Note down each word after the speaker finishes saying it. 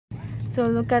So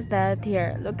look at that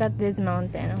here. Look at this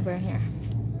mountain over here.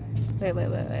 Wait.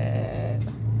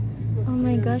 Oh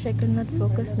my gosh, I could not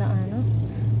focus na ano.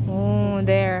 Oh,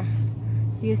 there.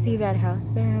 You see that house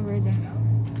there? Over there.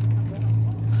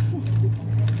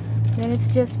 Then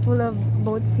it's just full of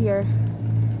boats here.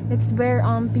 It's where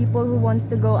people who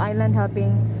wants to go island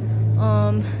hopping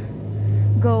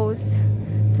goes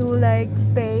to like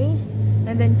pay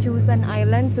and then choose an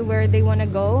island to where they want to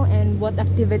go and what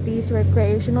activities,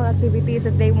 recreational activities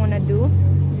that they want to do.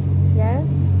 Yes.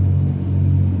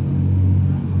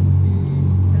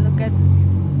 And look at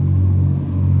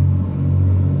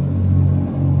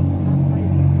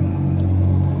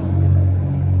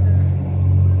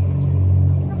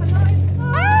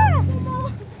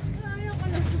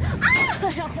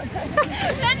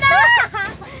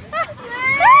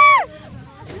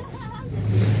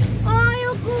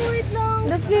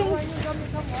the things.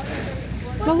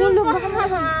 Mahulog ako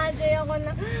na. Jay ako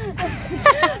na.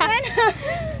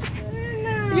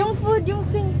 Yung food, yung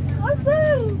things.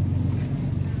 Awesome.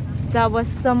 That was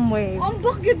some wave. Ang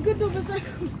bakit ko to basta.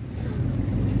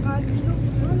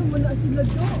 Ano mo na sila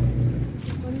to?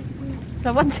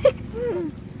 So what's it?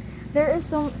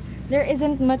 There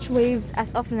isn't much waves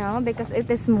as of now because it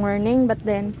is morning, but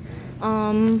then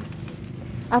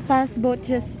a fast boat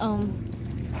just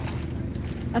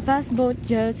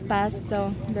passed,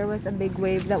 so there was a big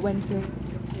wave that went through.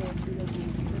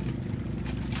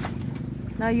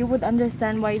 Now you would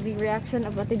understand why the reaction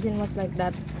of Atijin was like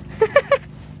that.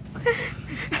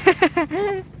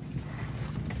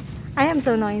 I am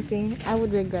so noisy. I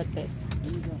would regret this.